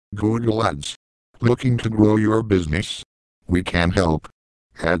Google Ads. Looking to grow your business? We can help.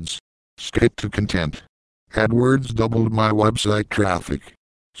 Ads. Skip to content. AdWords doubled my website traffic.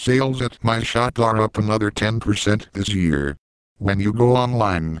 Sales at my shop are up another 10% this year. When you go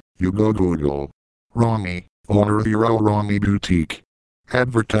online, you go Google. Romy, owner of your Romy Boutique.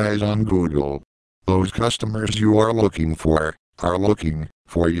 Advertise on Google. Those customers you are looking for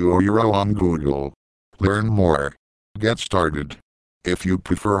you or your on Google. Learn more. Get started. If you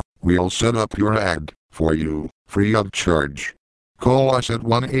prefer, we'll set up your ad for you, free of charge. Call us at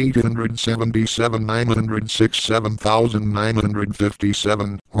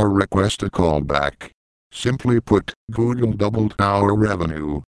 1-877-906-7957 or request a call back. Simply put, Google doubled our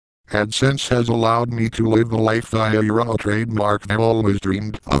revenue. AdSense has allowed me to live the life I trademark I've always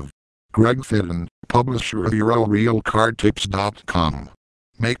dreamed of. Greg Fitton, publisher of RealCardTips.com.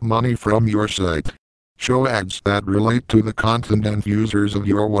 Make money from your site. Show ads that relate to the content and users of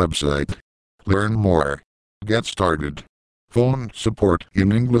your website. Learn more. Get started. Phone support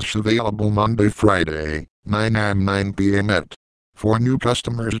in English available Monday, Friday, 9 a.m. 9 p.m. For new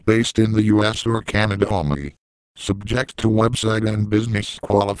customers based in the US or Canada only. Subject to website and business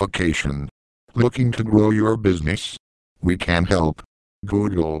qualification. Looking to grow your business? We can help.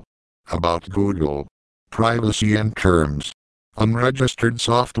 Google. About Google. Privacy and terms. Unregistered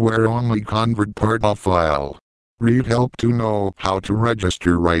software only convert part of file. Read help to know how to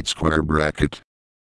register right square bracket.